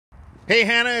Hey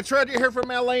Hannah, it's Roger here from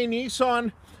LA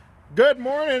Nissan. Good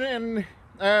morning,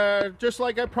 and just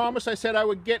like I promised, I said I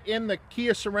would get in the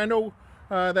Kia Sorento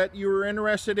that you were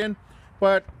interested in,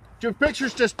 but your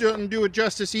pictures just didn't do it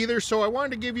justice either, so I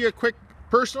wanted to give you a quick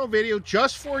personal video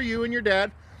just for you and your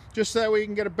dad, just so that way you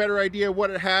can get a better idea of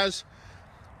what it has.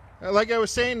 Like I was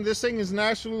saying, this thing is in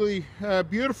absolutely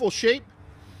beautiful shape,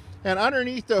 and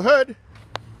underneath the hood,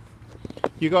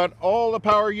 you got all the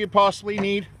power you possibly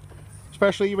need,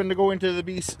 especially even to go into the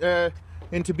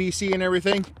BC and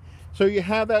everything. So you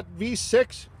have that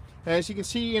V6. As you can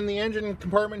see in the engine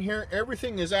compartment here,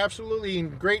 everything is absolutely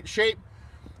in great shape.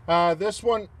 This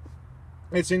one,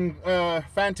 it's in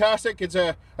fantastic. It's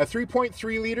a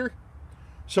 3.3 liter,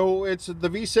 so it's the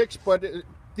V6, but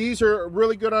these are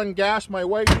really good on gas. My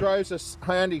wife drives a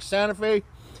Hyundai Santa Fe,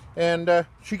 and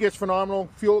she gets phenomenal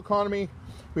fuel economy.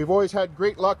 We've always had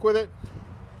great luck with it.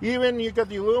 Even you got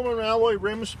the aluminum alloy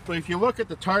rims, but if you look at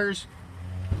the tires,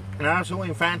 they're absolutely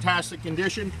in fantastic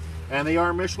condition, and they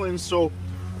are Michelin's, so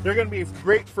they're going to be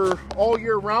great for all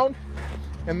year round.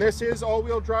 And this is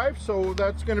all-wheel drive, so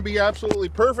that's going to be absolutely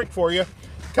perfect for you.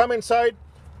 Come inside,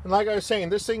 and like I was saying,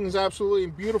 this thing is absolutely in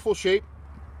beautiful shape.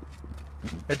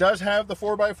 It does have the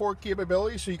 4x4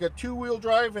 capability, so you got two-wheel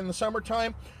drive in the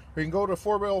summertime, or you can go to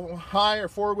 4-wheel high or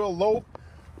 4-wheel low.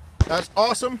 That's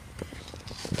awesome.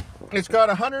 It's got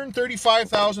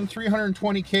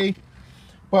 135,320K,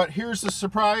 but here's the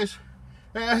surprise: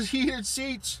 it has heated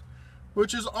seats,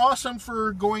 which is awesome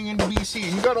for going into BC.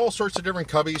 And you got all sorts of different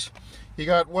cubbies. You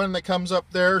got one that comes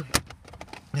up there.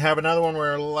 You have another one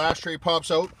where a little ashtray pops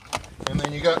out, and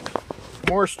then you got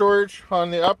more storage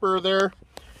on the upper there,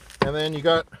 and then you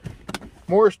got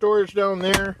more storage down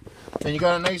there, and you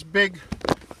got a nice big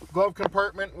glove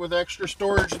compartment with extra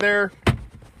storage there.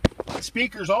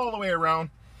 Speakers all the way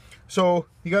around. So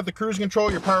you got the cruise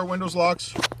control, your power windows,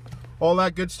 locks, all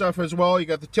that good stuff as well. You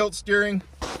got the tilt steering.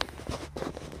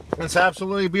 It's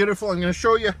absolutely beautiful. I'm going to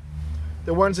show you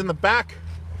the ones in the back.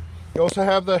 You also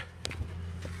have the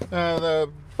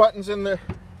buttons in the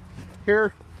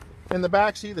here in the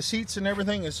back. See, the seats and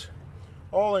everything is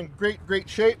all in great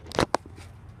shape.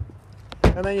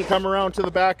 And then you come around to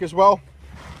the back as well.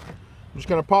 I'm just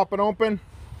going to pop it open.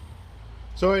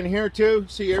 So in here too,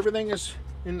 see, everything is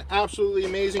in absolutely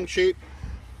amazing shape.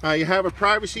 You have a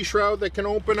privacy shroud that can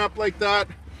open up like that.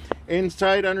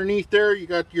 Inside, underneath there, you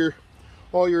got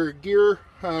all your gear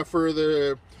for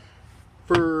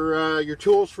your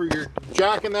tools for your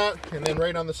jack and that. And then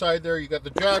right on the side there, you got the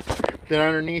jack. Then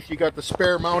underneath, you got the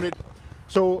spare mounted.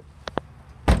 So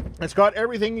it's got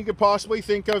everything you could possibly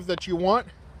think of that you want.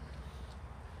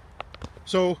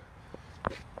 So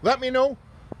let me know.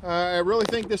 I really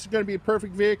think this is going to be a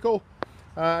perfect vehicle.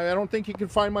 I don't think you can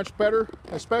find much better,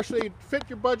 especially fit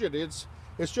your budget. It's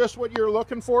just what you're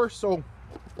looking for. So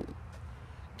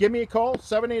give me a call,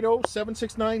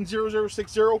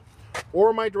 780-769-0060,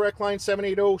 or my direct line,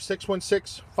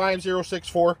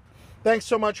 780-616-5064. Thanks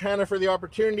so much, Hannah, for the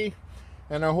opportunity,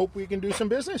 and I hope we can do some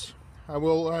business. I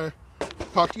will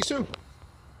talk to you soon.